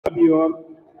Mabior.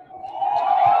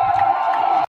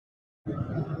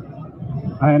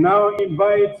 I now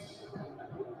invite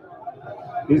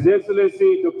His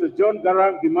Excellency Dr. John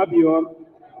Garang De Mabior,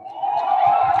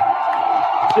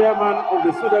 Chairman of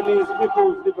the Sudanese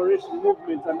People's Liberation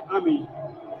Movement and Army,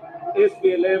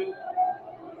 SPLM,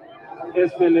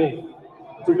 SPLA,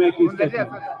 to make his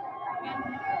statement.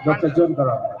 Dr. John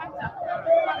Garang.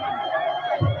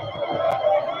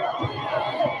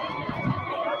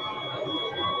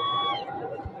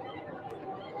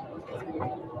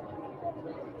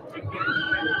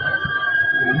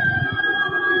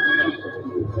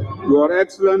 Your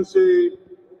Excellency,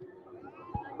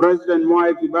 President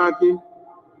Mwai Kibaki,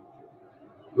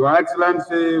 Your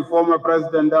Excellency, former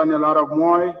President Daniel Arap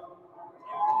Moi,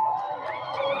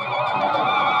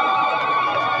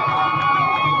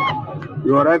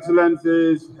 Your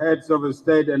Excellencies, heads of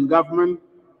state and government,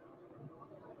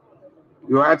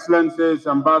 Your Excellencies,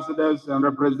 ambassadors and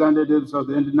representatives of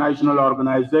the international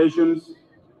organizations,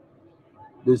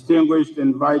 distinguished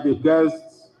invited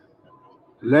guests,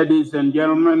 ladies and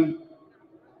gentlemen,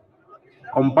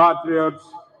 compatriots,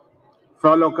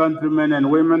 fellow countrymen and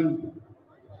women,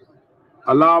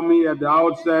 allow me at the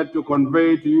outset to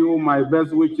convey to you my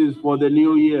best wishes for the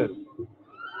new year.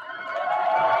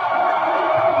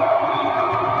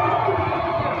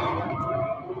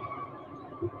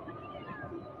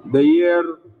 The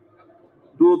year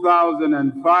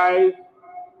 2005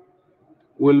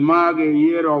 will mark a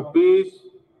year of peace,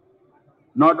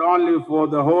 not only for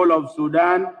the whole of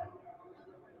Sudan,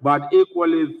 but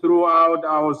equally throughout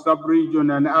our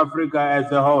sub-region and Africa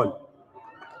as a whole.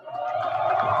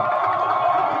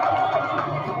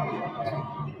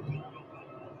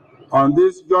 On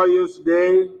this joyous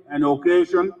day and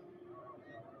occasion,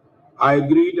 I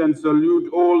greet and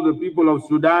salute all the people of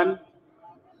Sudan,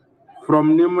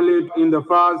 from Nimrit in the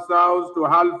far south to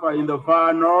Halfa in the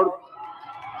far north,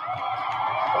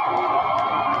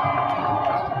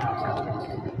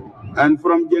 and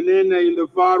from Jenene in the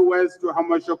far west to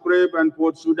Hamashakreb and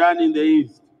Port Sudan in the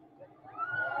east.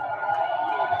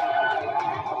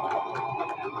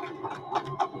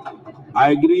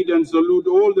 I greet and salute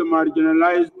all the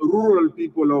marginalized rural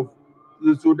people of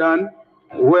the Sudan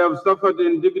who have suffered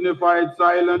in dignified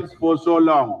silence for so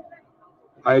long.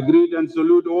 I greet and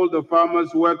salute all the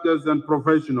farmers, workers, and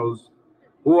professionals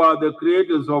who are the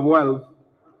creators of wealth,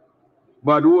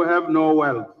 but who have no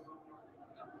wealth.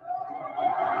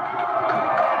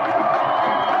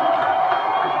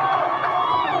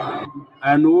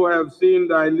 And who have seen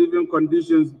their living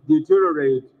conditions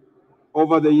deteriorate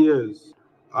over the years.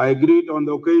 I greet on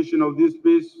the occasion of this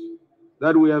peace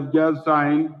that we have just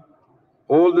signed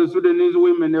all the Sudanese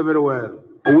women everywhere.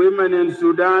 Women in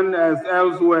Sudan, as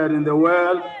elsewhere in the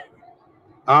world,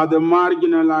 are the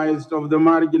marginalized of the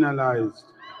marginalized.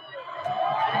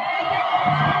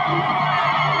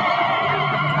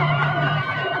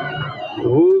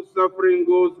 Whose suffering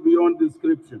goes beyond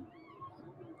description.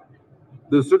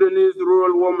 The Sudanese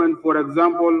rural woman, for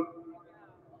example,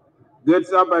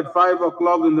 gets up at 5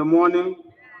 o'clock in the morning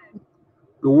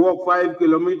to walk 5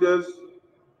 kilometers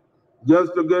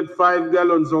just to get 5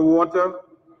 gallons of water.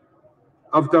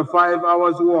 After 5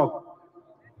 hours walk,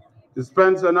 she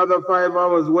spends another 5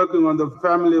 hours working on the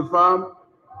family farm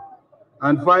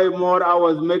and 5 more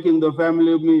hours making the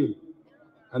family meal,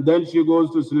 and then she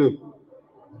goes to sleep.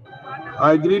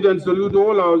 I greet and salute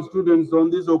all our students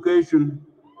on this occasion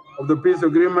of the peace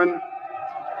agreement.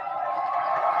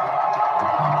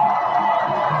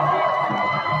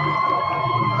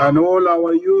 And all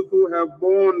our youth who have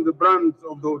borne the brunt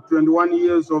of the 21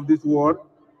 years of this war,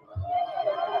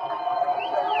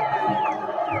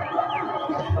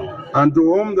 and to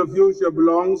whom the future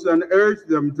belongs, and urge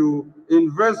them to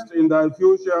invest in their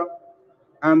future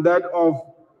and that of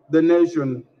the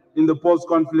nation in the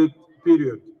post-conflict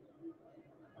period.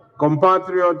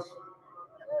 Compatriots,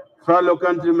 fellow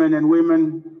countrymen and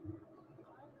women,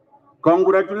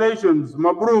 congratulations,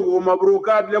 mabruk wa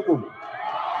mabrukat lakum.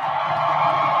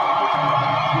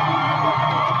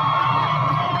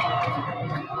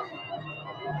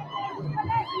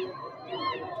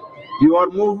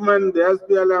 Your movement, the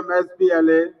SPLM,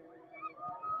 SPLA,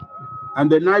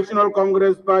 and the National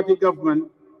Congress Party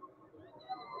government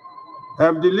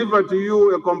have delivered to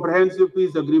you a comprehensive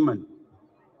peace agreement.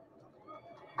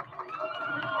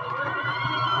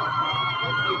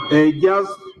 A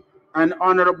just and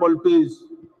honorable peace,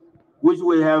 which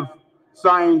we have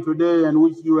signed today and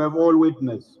which you have all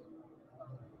witnessed.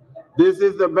 This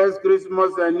is the best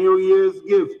Christmas and New Year's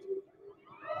gift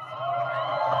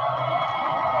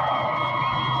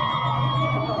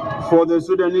for the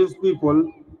Sudanese people,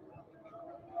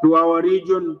 to our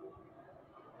region,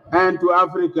 and to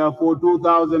Africa for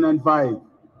 2005.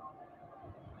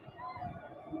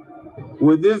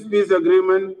 With this peace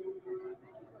agreement,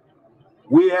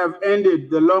 we have ended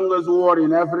the longest war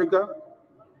in Africa,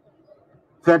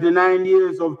 39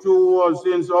 years of two wars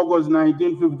since August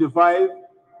 1955,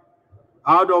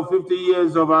 out of 50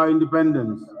 years of our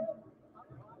independence.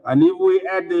 And if we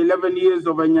add the 11 years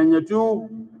of Anyanya II,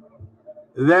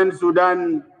 then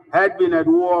Sudan had been at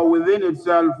war within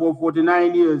itself for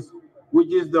 49 years,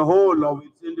 which is the whole of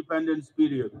its independence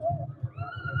period.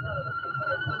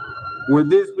 With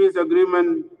this peace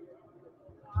agreement,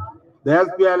 the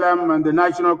SPLM and the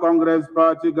National Congress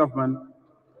Party government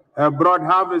have brought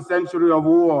half a century of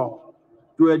war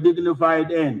to a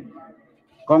dignified end.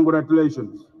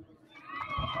 Congratulations.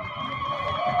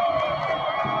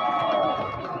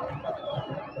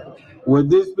 With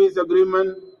this peace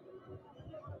agreement,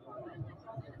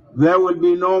 there will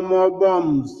be no more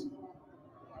bombs.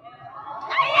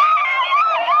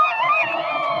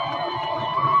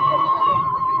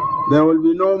 There will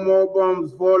be no more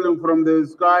bombs falling from the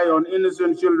sky on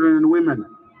innocent children and women.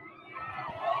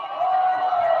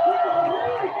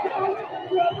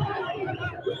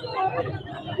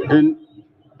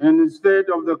 Instead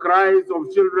of the cries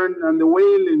of children and the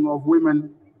wailing of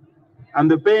women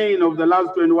and the pain of the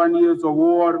last 21 years of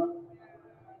war,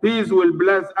 peace will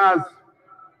bless us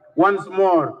once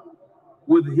more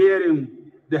with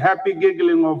hearing the happy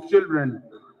giggling of children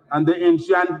and the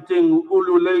enchanting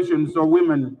ululations of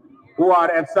women who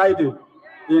are excited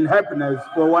in happiness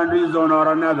for one reason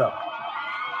or another.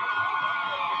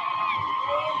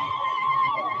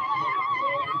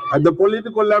 At the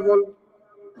political level,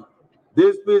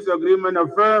 this peace agreement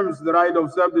affirms the right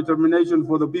of self-determination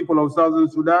for the people of Southern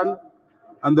Sudan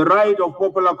and the right of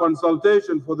popular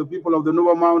consultation for the people of the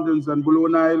Nuba Mountains and Blue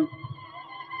Nile,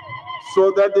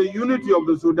 so that the unity of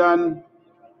the Sudan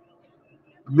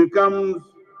becomes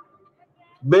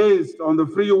based on the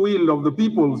free will of the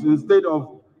peoples instead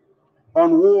of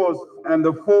on wars and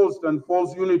the forced and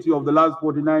false unity of the last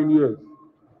 49 years.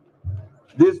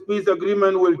 This peace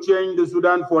agreement will change the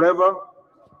Sudan forever.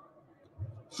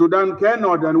 Sudan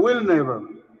cannot and will never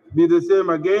be the same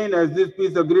again, as this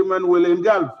peace agreement will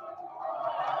engulf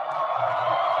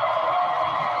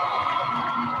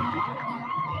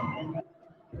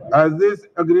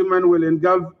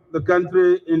the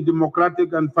country in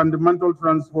democratic and fundamental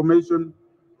transformation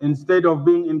instead of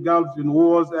being engulfed in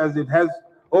wars as it has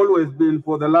always been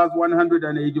for the last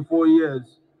 184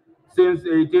 years, since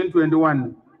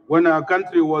 1821, when our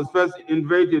country was first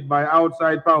invaded by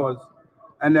outside powers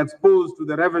and exposed to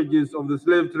the ravages of the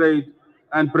slave trade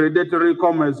and predatory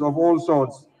commerce of all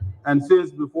sorts, and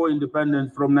since before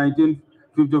independence from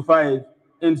 1955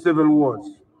 in civil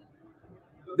wars.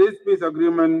 This peace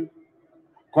agreement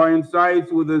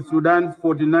coincides with the Sudan's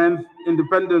 49th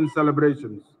independence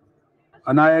celebrations.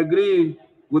 And I agree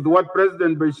with what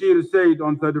President Bashir said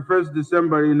on 31st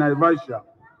December in Naivasha,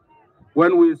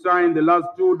 when we signed the last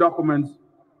two documents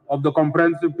of the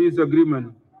Comprehensive Peace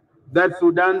Agreement, that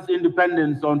Sudan's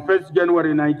independence on 1st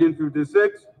January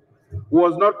 1956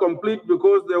 was not complete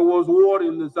because there was war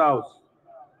in the south.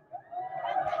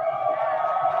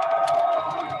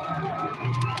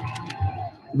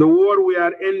 The war we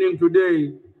are ending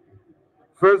today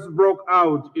first broke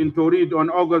out in Torit on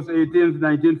August 18,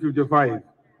 1955,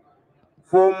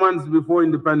 4 months before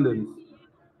independence.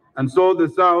 And so the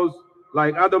South,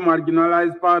 like other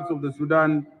marginalized parts of the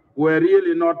Sudan, were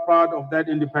really not part of that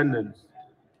independence.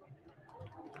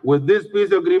 With this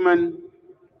peace agreement,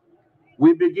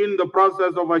 we begin the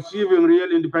process of achieving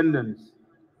real independence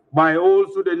by all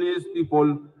Sudanese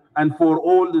people and for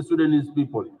all the Sudanese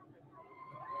people.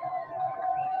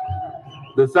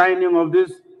 The signing of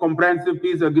this comprehensive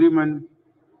peace agreement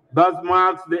thus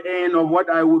marks the end of what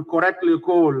I would correctly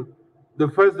call the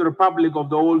first republic of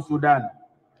the whole Sudan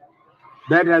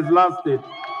that has lasted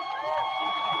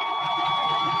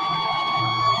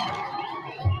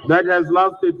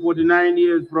 49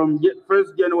 years, from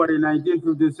 1st January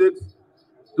 1956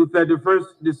 to 31st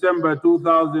December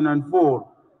 2004,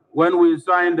 when we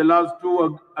signed the last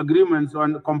two agreements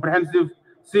on comprehensive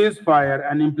ceasefire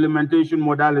and implementation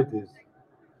modalities.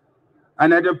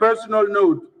 And at a personal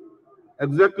note,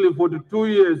 exactly 42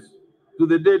 years to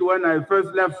the date when I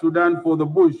first left Sudan for the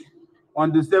bush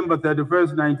on December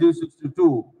 31st,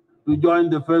 1962, to join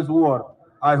the First War.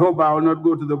 I hope I will not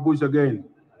go to the bush again.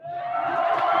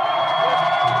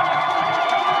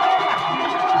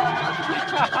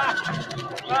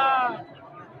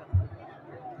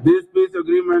 This peace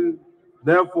agreement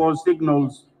therefore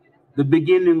signals the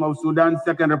beginning of Sudan's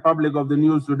Second Republic of the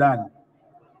New Sudan.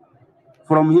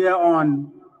 From here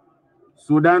on,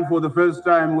 Sudan for the first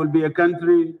time will be a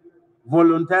country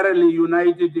voluntarily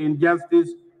united in justice,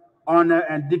 honor,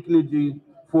 and dignity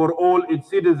for all its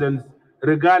citizens,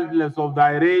 regardless of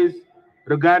their race,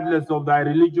 regardless of their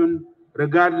religion,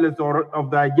 regardless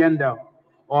of their gender,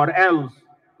 or else,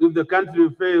 if the country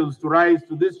fails to rise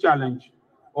to this challenge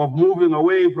of moving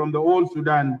away from the old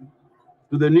Sudan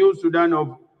to the new Sudan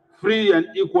of free and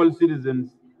equal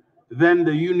citizens, then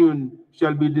the Union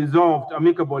shall be dissolved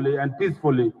amicably and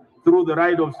peacefully through the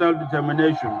right of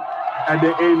self-determination at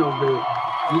the end of the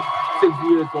 6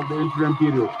 years of the interim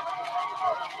period.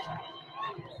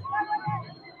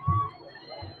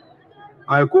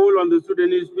 I call on the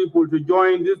Sudanese people to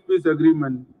join this peace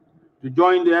agreement, to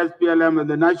join the SPLM and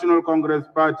the National Congress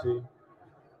Party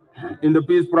in the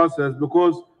peace process,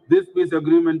 because this peace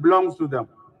agreement belongs to them.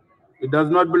 It does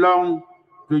not belong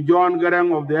to John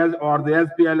Garang or the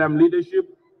SPLM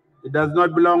leadership. It does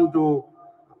not belong to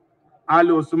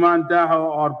Ali Osman Taha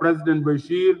or President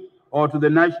Bashir or to the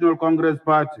National Congress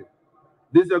Party.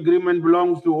 This agreement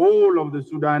belongs to all of the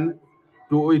Sudan,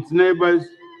 to its neighbors,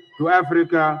 to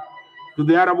Africa, to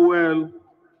the Arab world,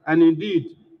 and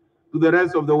indeed to the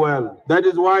rest of the world. That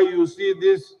is why you see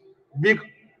this big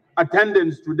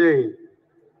attendance today,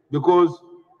 because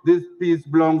this peace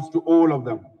belongs to all of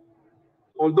them.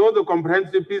 Although the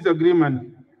Comprehensive Peace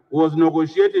Agreement was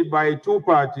negotiated by two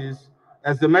parties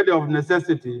as a matter of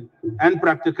necessity and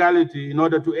practicality in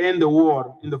order to end the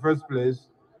war in the first place,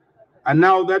 and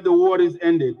now that the war is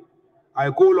ended, I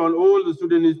call on all the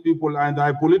Sudanese people and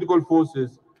their political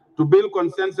forces to build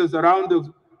consensus around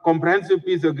the Comprehensive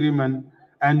Peace Agreement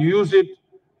and use it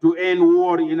to end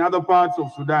war in other parts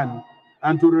of Sudan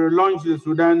and to relaunch the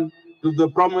Sudan to the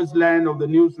promised land of the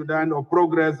new Sudan of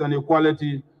progress and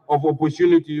equality of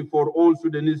opportunity for all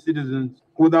Sudanese citizens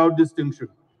without distinction.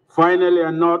 Finally,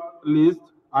 and not least,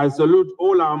 I salute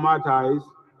all our martyrs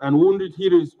and wounded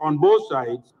heroes on both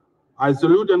sides. I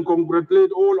salute and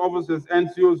congratulate all officers,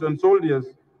 NCOs, and soldiers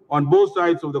on both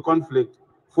sides of the conflict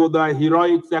for their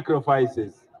heroic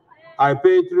sacrifices. I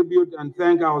pay tribute and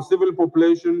thank our civil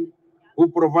population who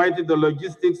provided the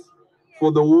logistics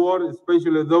for the war,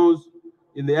 especially those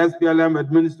in the SPLM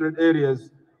administered areas,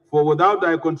 for without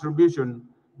their contribution,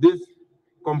 this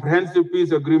comprehensive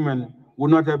peace agreement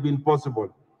would not have been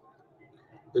possible.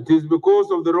 It is because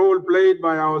of the role played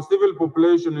by our civil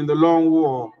population in the long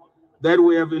war that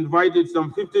we have invited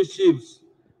some 50 chiefs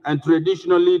and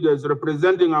traditional leaders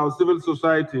representing our civil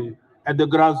society at the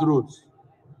grassroots.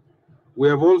 We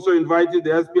have also invited the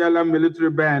SPLM military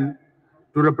band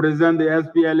to represent the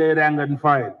SPLA rank and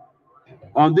file.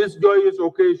 On this joyous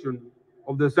occasion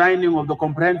of the signing of the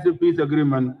Comprehensive Peace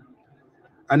Agreement,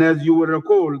 and as you will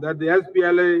recall that the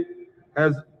SPLA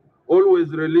has always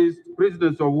released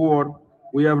prisoners of war,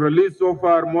 we have released so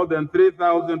far more than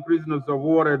 3,000 prisoners of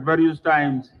war at various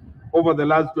times over the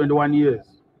last 21 years.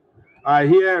 I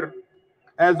here,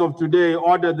 as of today,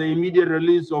 order the immediate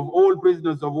release of all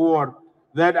prisoners of war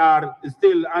that are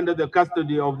still under the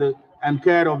custody of and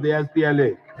care of the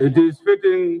SPLA. It is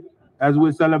fitting, as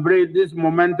we celebrate this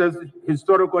momentous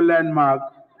historical landmark,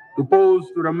 to pause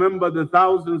to remember the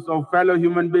thousands of fellow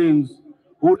human beings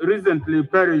who recently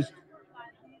perished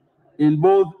in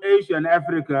both Asia and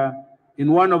Africa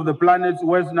in one of the planet's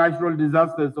worst natural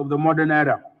disasters of the modern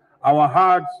era. Our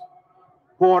hearts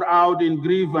pour out in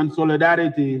grief and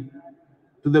solidarity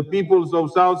to the peoples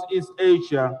of Southeast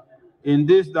Asia in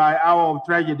this thy hour of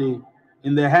tragedy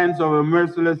in the hands of a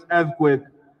merciless earthquake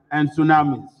and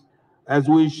tsunamis. As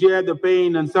we share the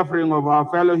pain and suffering of our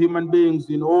fellow human beings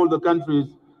in all the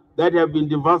countries that have been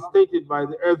devastated by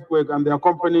the earthquake and the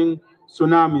accompanying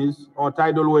tsunamis or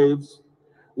tidal waves,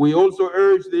 we also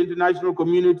urge the international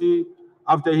community,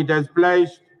 after it has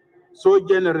pledged so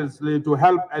generously to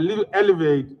help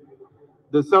alleviate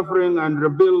the suffering and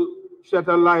rebuild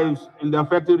shattered lives in the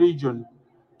affected region,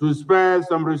 to spare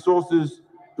some resources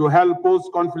to help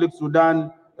post-conflict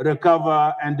Sudan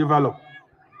recover and develop.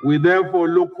 We therefore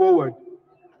look forward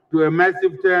to a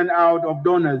massive turnout of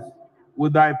donors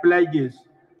with their pledges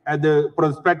at the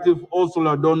prospective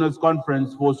Oslo Donors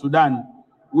Conference for Sudan,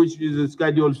 which is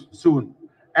scheduled soon.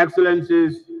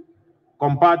 Excellencies,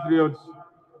 compatriots,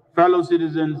 fellow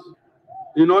citizens,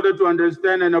 in order to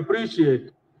understand and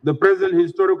appreciate the present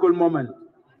historical moment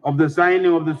of the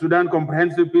signing of the Sudan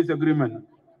Comprehensive Peace Agreement,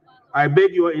 I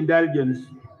beg your indulgence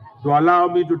to allow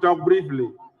me to talk briefly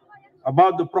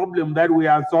about the problem that we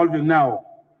are solving now,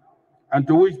 and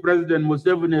to which President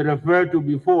Museveni referred to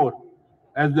before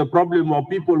as the problem of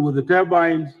people with the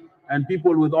turbines and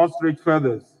people with ostrich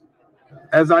feathers.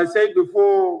 As I said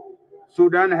before,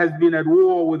 Sudan has been at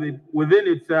war within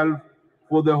itself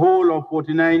for the whole of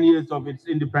 49 years of its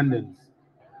independence.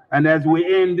 And as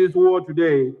we end this war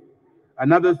today,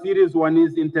 Another serious one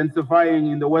is intensifying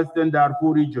in the Western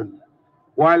Darfur region,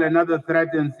 while another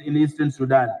threatens in Eastern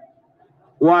Sudan.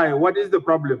 Why? What is the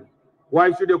problem?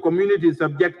 Why should a community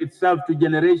subject itself to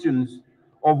generations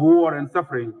of war and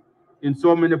suffering in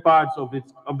so many parts of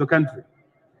the country?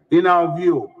 In our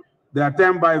view, the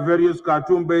attempt by various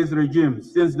Khartoum-based regimes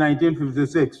since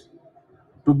 1956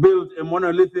 to build a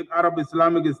monolithic Arab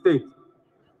Islamic state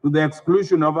to the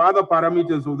exclusion of other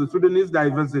parameters of the Sudanese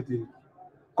diversity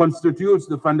constitutes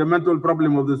the fundamental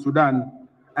problem of the Sudan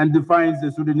and defines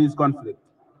the Sudanese conflict.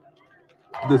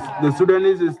 The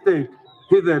Sudanese state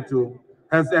hitherto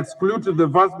has excluded the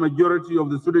vast majority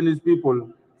of the Sudanese people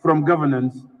from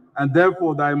governance and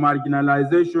therefore their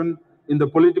marginalization in the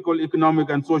political, economic,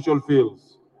 and social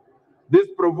fields. This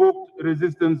provoked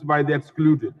resistance by the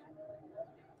excluded.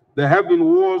 There have been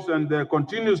wars and there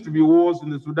continues to be wars in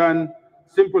the Sudan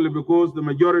simply because the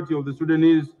majority of the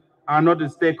Sudanese are not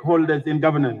stakeholders in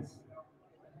governance.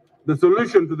 The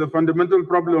solution to the fundamental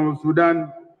problem of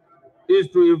Sudan is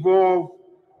to evolve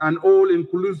an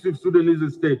all-inclusive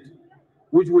Sudanese state,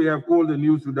 which we have called the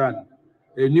New Sudan,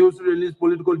 a new Sudanese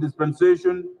political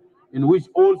dispensation in which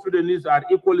all Sudanese are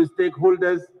equally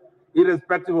stakeholders,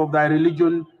 irrespective of their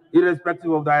religion,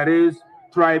 irrespective of their race,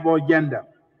 tribe, or gender.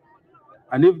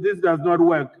 And if this does not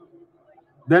work,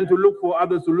 then to look for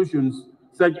other solutions,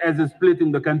 such as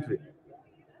splitting the country.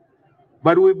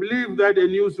 But we believe that a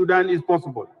new Sudan is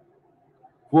possible,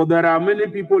 for there are many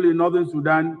people in northern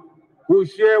Sudan who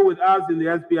share with us in the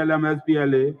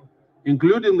SPLM-SPLA,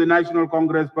 including the National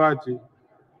Congress Party,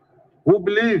 who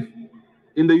believe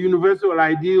in the universal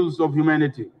ideals of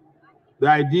humanity, the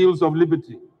ideals of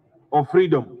liberty, of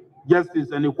freedom,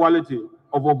 justice, and equality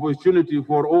of opportunity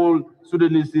for all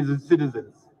Sudanese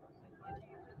citizens.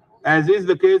 As is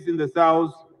the case in the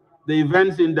South, the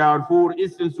events in Darfur,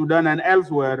 Eastern Sudan, and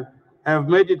elsewhere have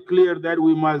made it clear that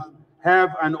we must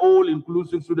have an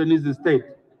all-inclusive Sudanese state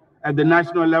at the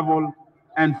national level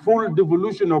and full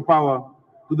devolution of power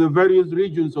to the various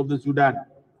regions of the Sudan.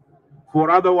 For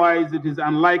otherwise, it is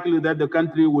unlikely that the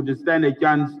country would stand a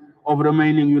chance of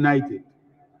remaining united.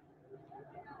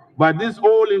 But this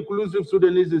all-inclusive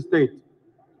Sudanese state,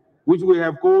 which we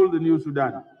have called the New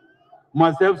Sudan,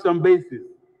 must have some basis,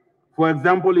 for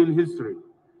example, in history,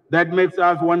 that makes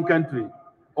us one country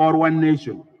or one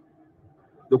nation.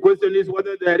 The question is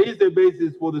whether there is a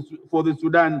basis for the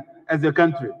Sudan as a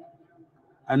country.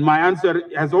 And my answer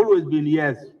has always been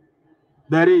yes,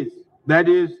 there is. That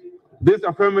is, this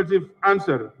affirmative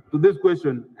answer to this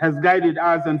question has guided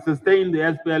us and sustained the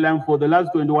SPLM for the last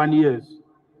 21 years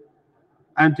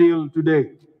until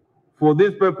today. For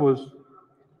this purpose,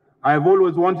 I have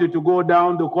always wanted to go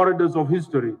down the corridors of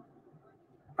history.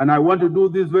 And I want to do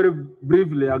this very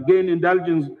briefly, again,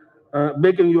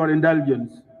 begging your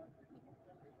indulgence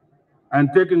and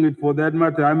taking it for that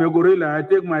matter. I'm a gorilla, I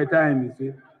take my time, you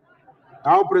see.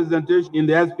 Our presentation in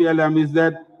the SPLM is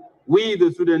that we,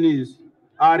 the Sudanese,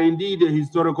 are indeed a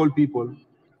historical people,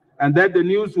 and that the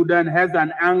new Sudan has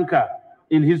an anchor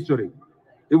in history.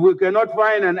 If we cannot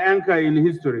find an anchor in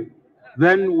history,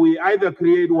 then we either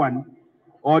create one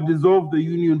or dissolve the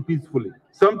union peacefully.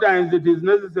 Sometimes it is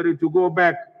necessary to go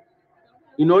back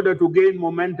in order to gain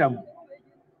momentum,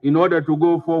 in order to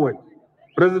go forward.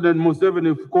 President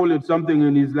Museveni called it something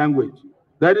in his language.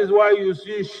 That is why you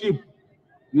see sheep,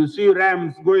 you see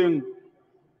rams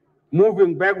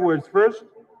moving backwards first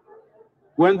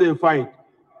when they fight.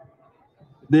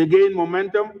 They gain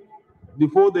momentum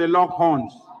before they lock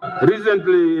horns.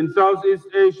 Recently in Southeast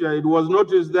Asia, it was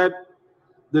noticed that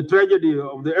the tragedy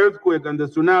of the earthquake and the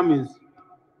tsunamis,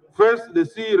 first the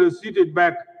sea receded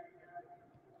back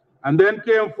and then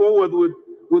came forward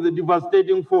with a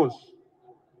devastating force.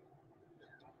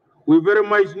 We very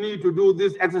much need to do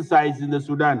this exercise in the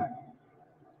Sudan,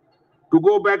 to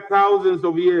go back thousands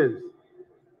of years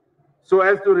so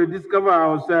as to rediscover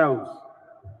ourselves,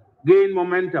 gain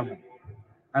momentum,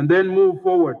 and then move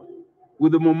forward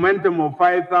with the momentum of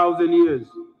 5,000 years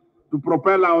to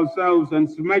propel ourselves and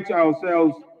smash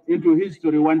ourselves into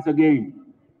history once again.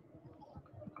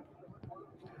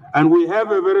 And we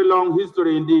have a very long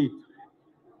history indeed.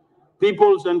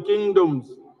 Peoples and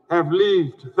kingdoms have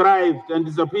lived, thrived, and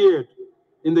disappeared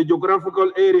in the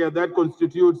geographical area that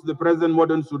constitutes the present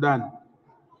modern Sudan.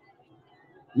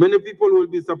 Many people will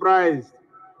be surprised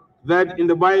that in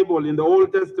the Bible, in the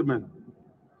Old Testament,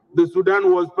 the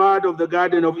Sudan was part of the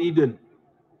Garden of Eden.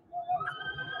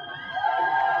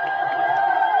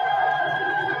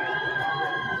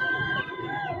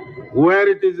 Where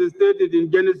it is stated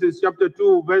in Genesis chapter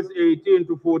 2, verse 18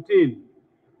 to 14,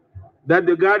 that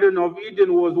the Garden of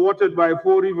Eden was watered by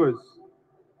 4 rivers.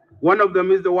 One of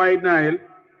them is the White Nile.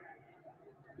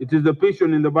 It is the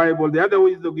Pishon in the Bible. The other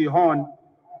is the Gihon,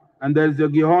 and there's the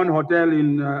Gihon Hotel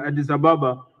in Addis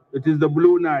Ababa. It is the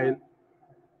Blue Nile.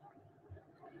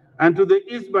 And to the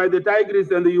east by the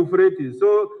Tigris and the Euphrates.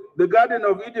 So the Garden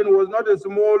of Eden was not a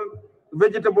small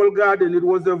vegetable garden, it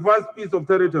was a vast piece of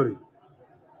territory.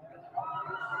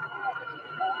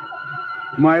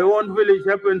 My own village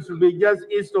happens to be just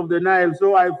east of the Nile,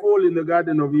 so I fall in the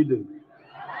Garden of Eden.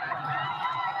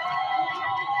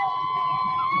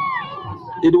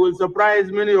 It will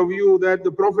surprise many of you that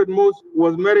the Prophet Moses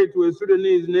was married to a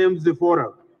Sudanese named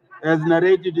Zipporah, as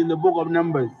narrated in the book of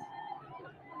Numbers.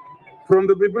 From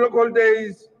the biblical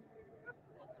days,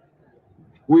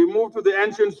 we move to the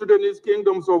ancient Sudanese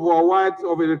kingdoms of Awad,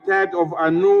 of Eritrea, of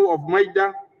Anu, of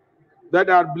Maida, that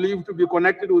are believed to be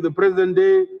connected with the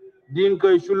present-day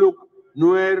Dinka, Shuluk,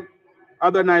 Nuer,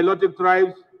 other Nilotic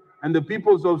tribes, and the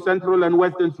peoples of Central and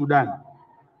Western Sudan.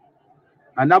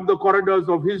 And up the corridors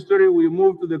of history, we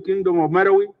move to the kingdom of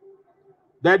Marawi,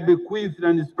 that bequeathed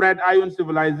and spread iron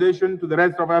civilization to the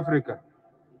rest of Africa.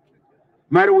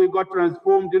 Marawi got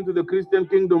transformed into the Christian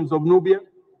kingdoms of Nubia.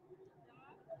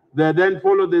 They then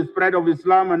followed the spread of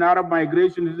Islam and Arab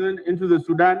migration into the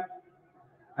Sudan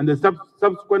and the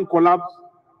subsequent collapse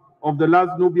of the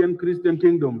last Nubian Christian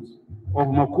kingdoms of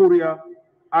Makuria,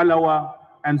 Alawa,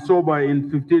 and Soba in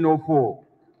 1504.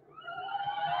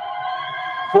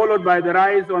 Followed by the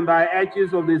rise on the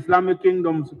edges of the Islamic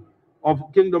kingdom of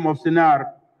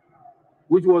Sinar,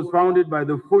 which was founded by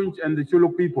the Funch and the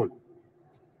Shuluk people.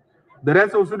 The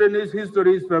rest of Sudanese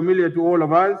history is familiar to all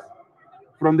of us,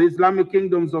 from the Islamic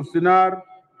kingdoms of Sinar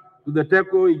to the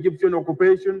Turco-Egyptian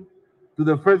occupation, to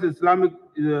the first Islamic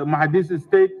Mahdist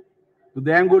state, to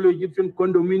the Anglo-Egyptian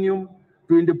condominium,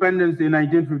 to independence in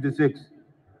 1956,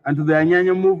 and to the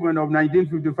Anyanya movement of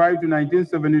 1955 to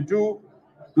 1972,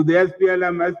 to the SPLA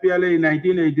in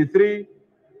 1983,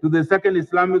 to the second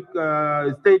Islamic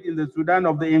state in the Sudan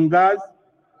of the Ingas,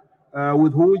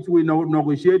 with which we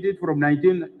negotiated from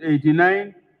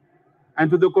 1989, and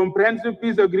to the comprehensive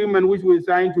peace agreement which we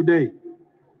signed today.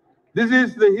 This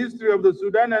is the history of the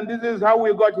Sudan, and this is how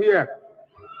we got here.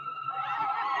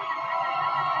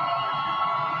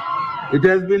 It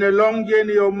has been a long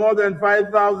journey of more than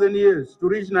 5,000 years to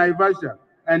reach Naivasha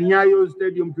and Nyayo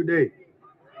Stadium today.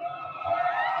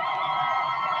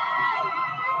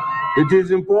 It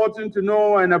is important to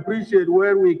know and appreciate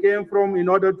where we came from in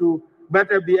order to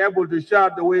better be able to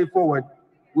chart the way forward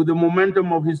with the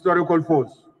momentum of historical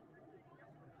force.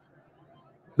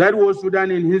 That was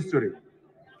Sudan in history.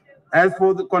 As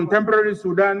for the contemporary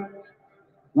Sudan,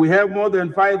 we have more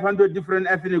than 500 different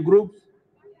ethnic groups,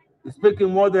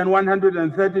 speaking more than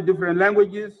 130 different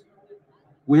languages.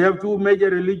 We have two major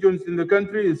religions in the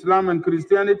country, Islam and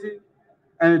Christianity,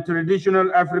 and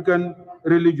traditional African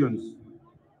religions.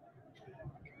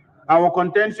 Our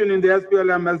contention in the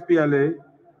SPLM-SPLA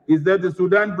is that the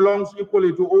Sudan belongs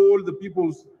equally to all the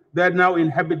peoples that now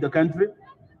inhabit the country,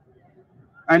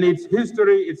 and its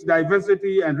history, its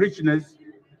diversity and richness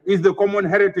is the common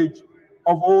heritage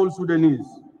of all Sudanese.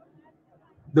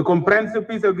 The comprehensive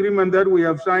peace agreement that we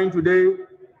have signed today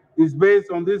is based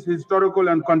on these historical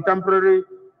and contemporary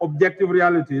objective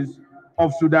realities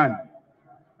of Sudan.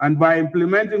 And by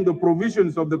implementing the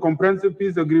provisions of the comprehensive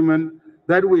peace agreement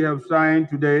that we have signed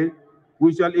today,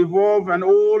 we shall evolve an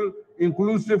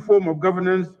all-inclusive form of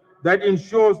governance that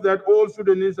ensures that all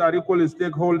Sudanese are equal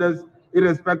stakeholders,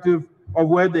 irrespective of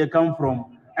where they come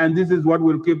from. And this is what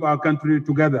will keep our country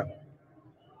together.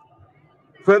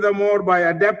 Furthermore, by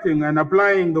adapting and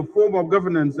applying the form of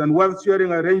governance and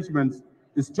wealth-sharing arrangements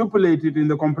stipulated in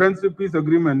the Comprehensive Peace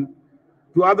Agreement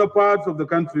to other parts of the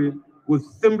country with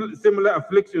similar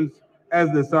afflictions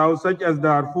as the South, such as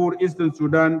Darfur, Eastern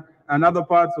Sudan, and other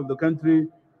parts of the country,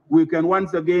 we can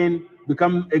once again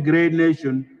become a great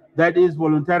nation that is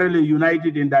voluntarily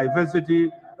united in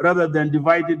diversity rather than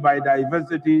divided by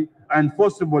diversity and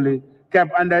forcibly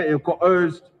kept under a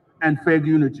coerced and fake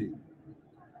unity.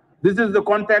 This is the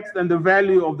context and the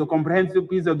value of the Comprehensive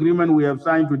Peace Agreement we have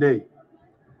signed today.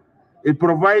 It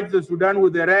provides the Sudan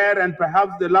with a rare and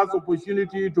perhaps the last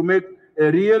opportunity to make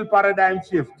a real paradigm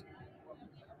shift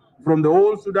from the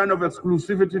old Sudan of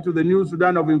exclusivity to the new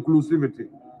Sudan of inclusivity,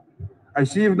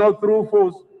 achieved not through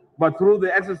force, but through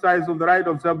the exercise of the right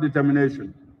of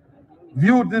self-determination.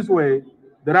 Viewed this way,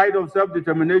 the right of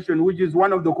self-determination, which is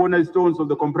one of the cornerstones of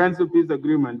the Comprehensive Peace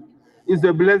Agreement, is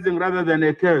a blessing rather than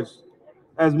a curse,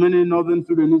 as many Northern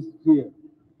Sudanese fear.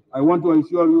 I want to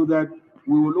assure you that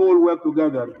we will all work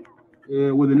together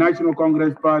with the National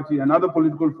Congress Party and other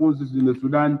political forces in the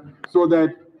Sudan so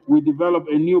that we develop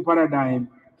a new paradigm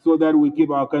so that we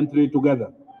keep our country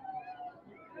together.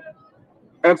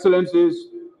 Excellencies,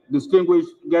 distinguished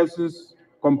guests,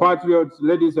 compatriots,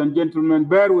 ladies and gentlemen,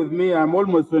 bear with me, I'm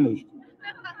almost finished.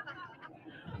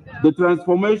 The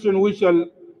transformation which shall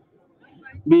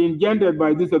be engendered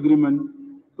by this agreement,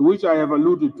 which I have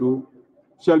alluded to,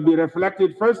 shall be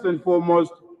reflected first and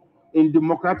foremost in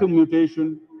democratic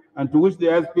mutation, and to which the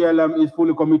SPLM is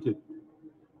fully committed.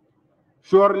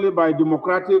 Surely by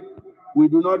democratic, we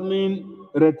do not mean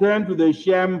return to the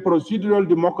sham procedural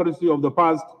democracy of the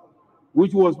past,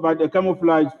 which was but a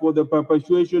camouflage for the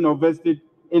perpetuation of vested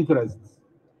interests.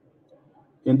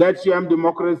 In that sham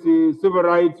democracy, civil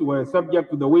rights were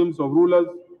subject to the whims of rulers.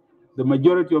 The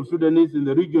majority of Sudanese in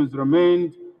the regions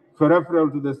remained peripheral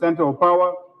to the center of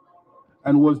power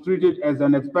and was treated as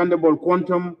an expendable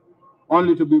quantum,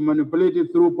 only to be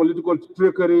manipulated through political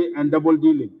trickery and double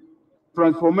dealing.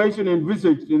 Transformation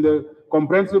envisaged in the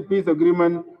Comprehensive Peace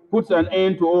Agreement puts an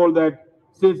end to all that,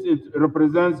 since it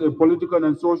represents a political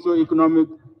and socio-economic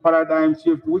paradigm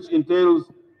shift which entails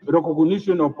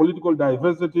recognition of political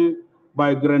diversity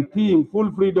by guaranteeing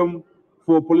full freedom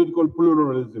for political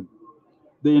pluralism,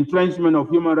 the entrenchment of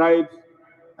human rights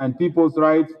and people's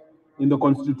rights in the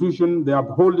Constitution, the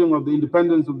upholding of the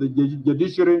independence of the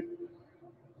judiciary,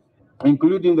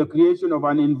 including the creation of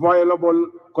an inviolable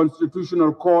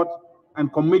constitutional court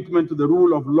and commitment to the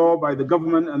rule of law by the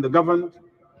government and the governed,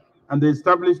 and the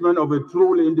establishment of a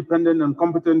truly independent and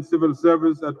competent civil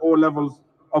service at all levels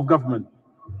of government.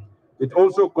 It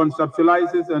also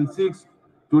conceptualizes and seeks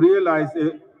to realize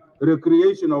a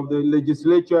recreation of the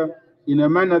legislature in a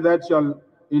manner that shall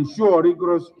ensure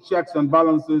rigorous checks and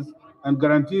balances and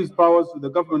guarantees powers to the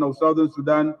government of Southern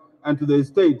Sudan and to the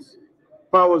states,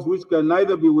 powers which can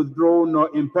neither be withdrawn nor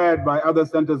impaired by other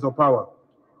centers of power.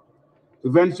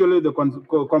 Eventually, the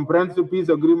Comprehensive Peace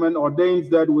Agreement ordains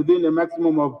that within a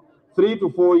maximum of 3 to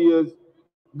 4 years,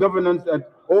 governance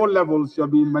at all levels shall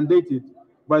be mandated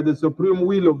by the supreme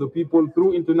will of the people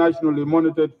through internationally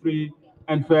monitored free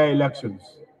and fair elections.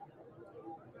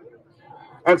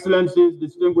 Excellencies,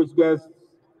 distinguished guests,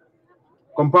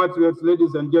 compatriots,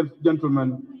 ladies and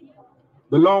gentlemen,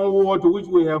 the long war to which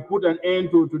we have put an end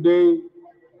to today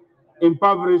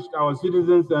impoverished our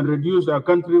citizens and reduced our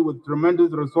country with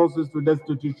tremendous resources to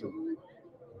destitution.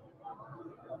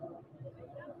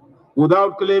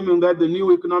 Without claiming that the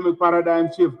new economic paradigm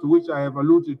shift, to which I have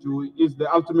alluded to, is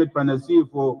the ultimate panacea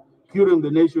for curing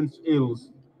the nation's ills,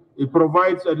 it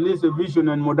provides at least a vision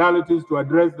and modalities to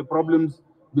address the problems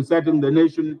besetting the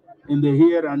nation in the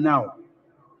here and now,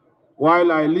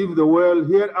 while I leave the world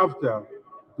hereafter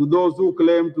to those who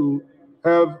claim to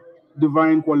have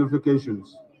divine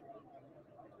qualifications.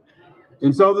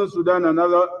 In Southern Sudan and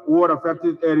other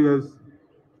war-affected areas,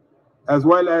 as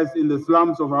well as in the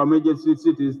slums of our major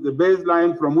cities, the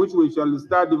baseline from which we shall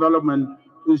start development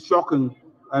is shocking,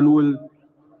 and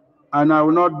I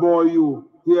will not bore you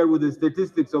here with the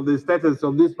statistics of the status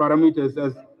of these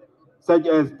parameters, such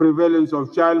as prevalence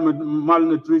of child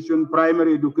malnutrition,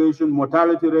 primary education,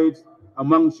 mortality rates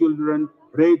among children,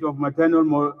 rate of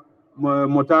maternal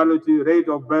mortality, rate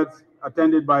of births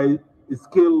attended by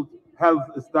skilled health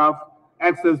staff,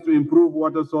 access to improved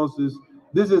water sources.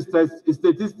 This is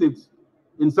statistics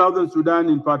in Southern Sudan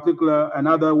in particular and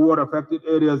other war-affected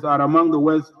areas are among the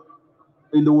worst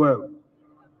in the world.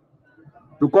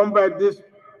 To combat this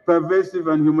pervasive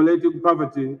and humiliating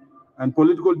poverty and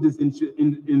political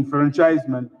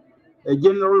disenfranchisement, a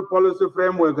general policy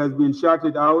framework has been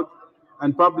charted out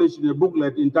and published in a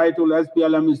booklet entitled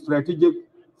SPLM Strategic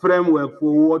Framework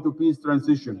for War to Peace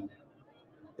Transition.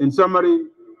 In summary,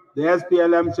 the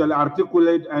SPLM shall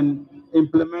articulate and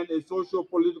implement a social,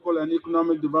 political, and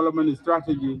economic development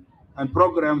strategy and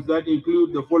programs that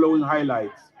include the following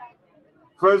highlights.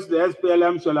 First, the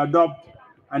SPLM shall adopt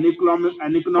an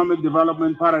economic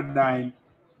development paradigm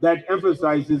that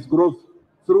emphasizes growth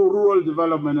through rural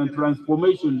development and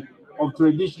transformation of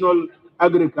traditional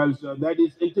agriculture that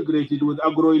is integrated with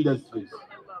agro-industries.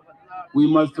 We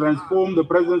must transform the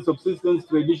present subsistence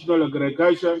traditional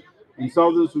agriculture in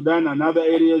Southern Sudan and other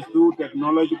areas through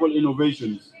technological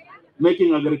innovations,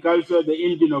 making agriculture the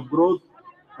engine of growth,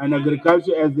 and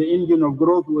agriculture as the engine of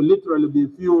growth will literally be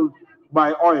fueled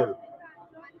by oil.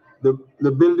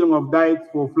 The building of dikes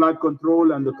for flood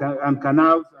control and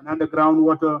canals and underground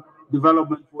water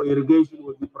development for irrigation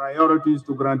will be priorities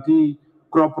to guarantee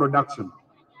crop production.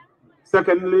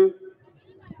 Secondly,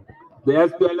 the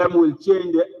SPLM will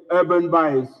change the urban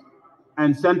bias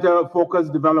and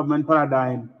center-focused development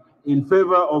paradigm in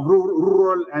favor of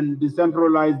rural and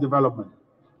decentralized development.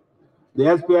 The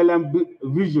SPLM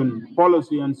vision,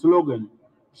 policy, and slogan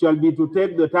shall be to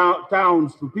take the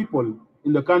towns to people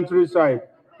in the countryside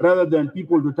rather than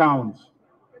people to towns.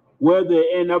 Where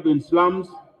they end up in slums,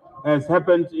 as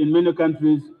happened in many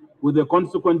countries, with a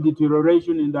consequent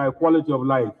deterioration in their quality of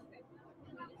life.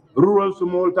 Rural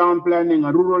small town planning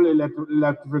and rural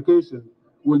electrification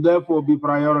will therefore be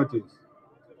priorities.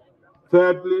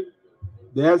 Thirdly,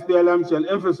 the SPLM shall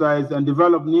emphasize and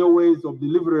develop new ways of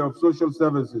delivery of social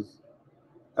services.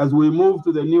 As we move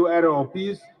to the new era of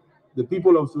peace, the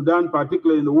people of Sudan,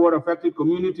 particularly in the war-affected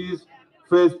communities,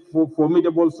 face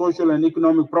formidable social and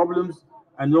economic problems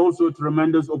and also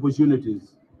tremendous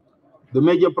opportunities. The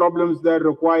major problems that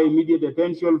require immediate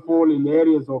attention fall in the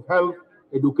areas of health,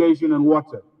 education, and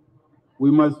water. We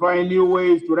must find new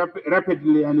ways to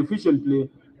rapidly and efficiently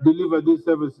deliver these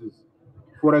services.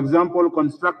 For example,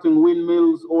 constructing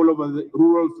windmills all over the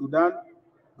rural Sudan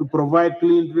to provide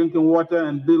clean drinking water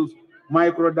and build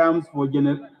micro dams for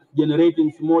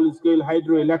generating small-scale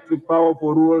hydroelectric power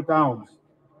for rural towns,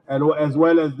 as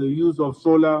well as the use of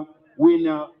solar, wind,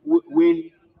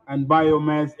 and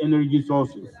biomass energy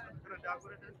sources.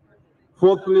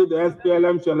 Fourthly, the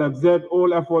SPLM shall exert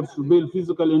all efforts to build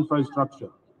physical infrastructure,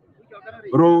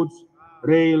 roads,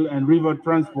 rail, and river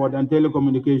transport and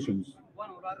telecommunications.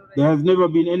 There has never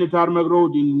been any tarmac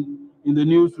road in the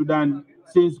New Sudan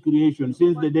since creation,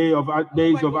 since the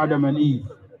days of Adam and Eve.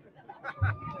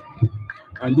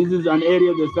 And this is an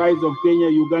area the size of Kenya,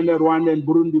 Uganda, Rwanda, and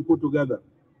Burundi put together.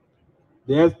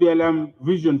 The SPLM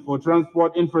vision for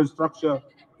transport infrastructure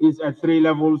is at 3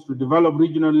 levels: to develop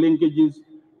regional linkages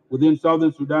within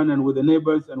Southern Sudan and with the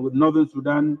neighbors and with Northern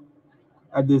Sudan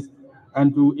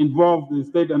and to involve the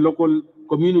state and local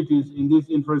communities in this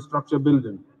infrastructure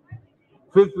building.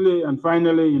 Fifthly and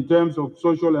finally, in terms of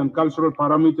social and cultural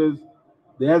parameters,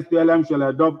 the SPLM shall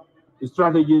adopt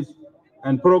strategies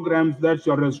and programs that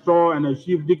shall restore and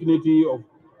achieve dignity of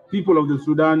people of the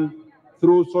Sudan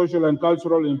through social and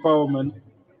cultural empowerment.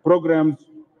 Programs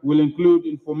will include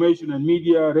information and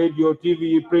media, radio,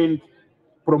 TV, print,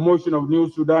 promotion of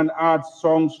New Sudan arts,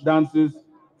 songs, dances,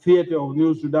 theater of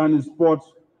New Sudan,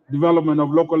 sports, development of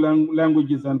local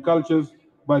languages and cultures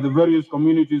by the various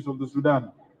communities of the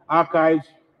Sudan, archives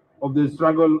of the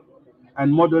struggle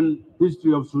and modern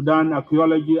history of Sudan,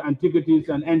 archaeology, antiquities,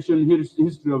 and ancient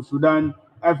history of Sudan,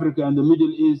 Africa, and the Middle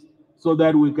East, so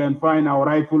that we can find our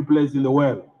rightful place in the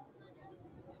world.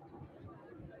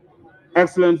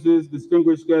 Excellencies,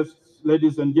 distinguished guests,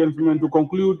 ladies and gentlemen, to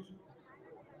conclude,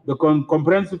 the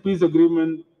Comprehensive Peace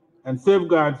Agreement and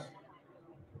safeguards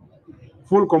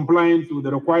full compliance with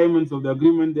the requirements of the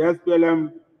agreement. The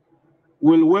SPLM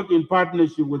will work in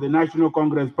partnership with the National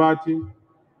Congress Party.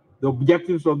 The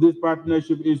objectives of this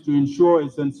partnership is to ensure a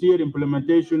sincere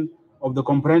implementation of the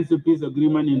Comprehensive Peace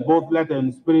Agreement in both letter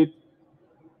and spirit,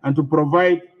 and to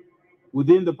provide,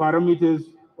 within the parameters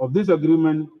of this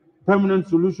agreement, permanent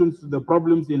solutions to the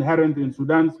problems inherent in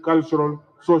Sudan's cultural,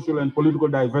 social, and political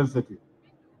diversity.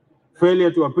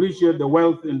 Failure to appreciate the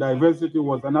wealth in diversity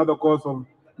was another cause of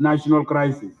national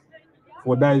crisis.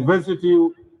 For diversity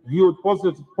viewed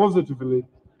positively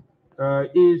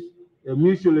is a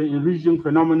mutually enriching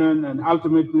phenomenon and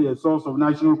ultimately a source of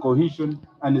national cohesion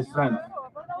and strength.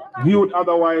 Viewed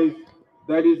otherwise,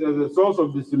 that is, as a source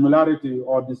of dissimilarity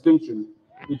or distinction,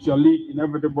 it shall lead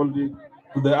inevitably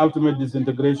to the ultimate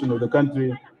disintegration of the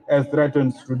country as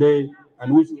threatened today,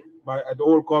 and which, at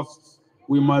all costs,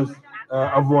 we must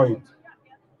avoid.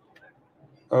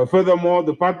 Furthermore,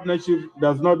 the partnership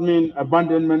does not mean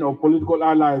abandonment of political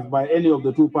allies by any of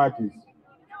the two parties.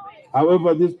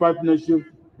 However, this partnership,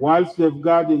 while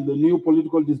safeguarding the new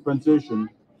political dispensation,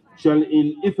 shall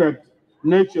in effect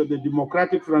nurture the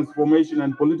democratic transformation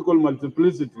and political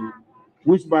multiplicity,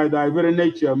 which by their very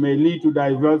nature may lead to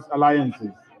diverse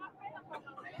alliances.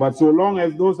 But so long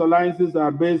as those alliances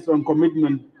are based on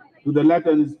commitment to the letter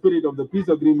and spirit of the peace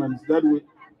agreements that will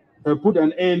put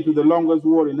an end to the longest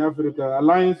war in Africa,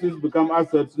 alliances become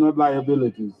assets, not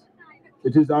liabilities.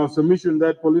 It is our submission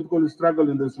that political struggle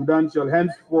in the Sudan shall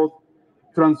henceforth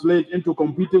translate into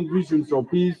competing visions of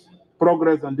peace,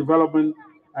 progress, and development,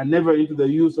 and never into the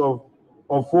use of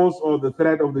force or the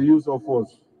threat of the use of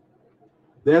force.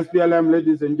 The SPLM,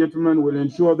 ladies and gentlemen, will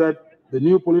ensure that the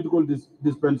new political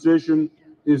dispensation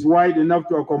is wide enough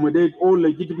to accommodate all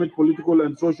legitimate political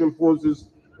and social forces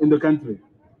in the country.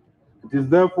 It is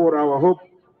therefore our hope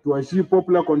to achieve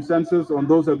popular consensus on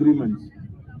those agreements.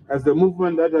 As the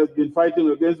movement that has been fighting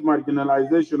against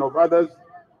marginalization of others,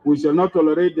 we shall not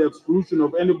tolerate the exclusion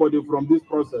of anybody from this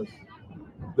process.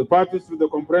 The parties to the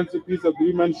Comprehensive Peace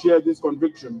Agreement share this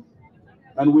conviction,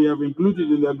 and we have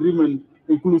included in the agreement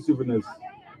inclusiveness.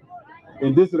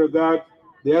 In this regard,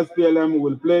 the SPLM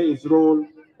will play its role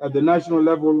at the national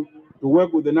level to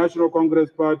work with the National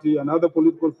Congress Party and other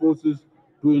political forces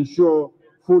to ensure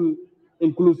full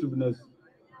inclusiveness.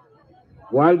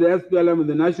 While the SPLM and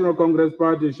the National Congress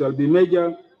Party shall be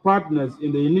major partners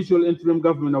in the initial interim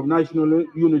government of national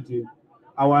unity,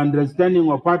 our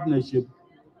understanding of partnership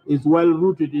is well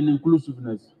rooted in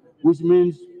inclusiveness, which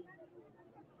means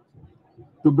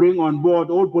to bring on board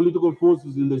all political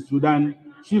forces in the Sudan,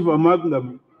 chief among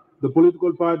them the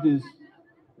political parties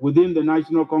within the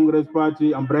National Congress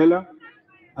Party umbrella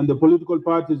and the political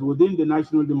parties within the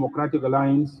National Democratic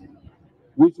Alliance,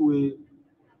 which we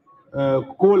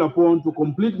call upon to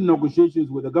complete negotiations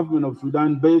with the government of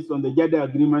Sudan based on the Jeddah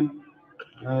agreement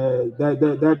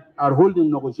that are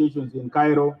holding negotiations in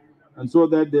Cairo, and so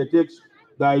that they take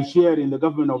their share in the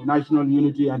government of national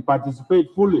unity and participate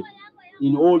fully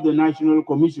in all the national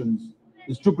commissions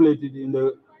stipulated in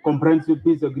the Comprehensive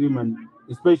Peace Agreement,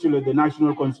 especially the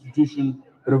National Constitution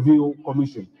Review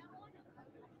Commission.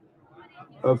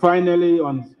 Finally,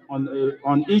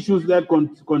 on issues that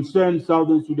concern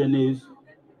Southern Sudanese,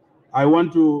 I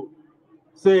want to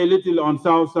say a little on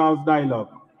South-South dialogue.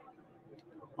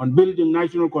 On building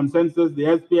national consensus, the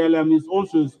SPLM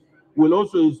will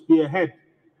also spearhead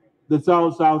the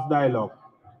South-South dialogue.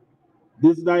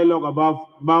 This dialogue,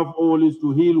 above all, is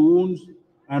to heal wounds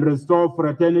and restore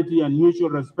fraternity and mutual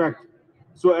respect,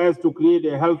 so as to create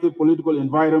a healthy political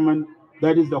environment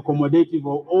that is accommodative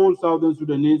of all Southern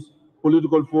Sudanese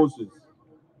political forces,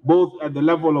 both at the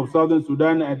level of Southern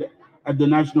Sudan and at the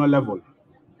national level.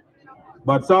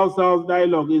 But South-South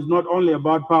dialogue is not only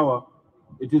about power,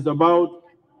 it is about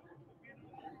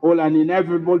an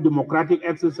inevitable democratic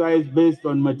exercise based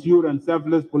on mature and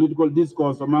selfless political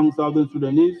discourse among Southern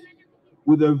Sudanese,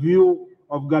 with a view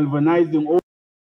of galvanizing all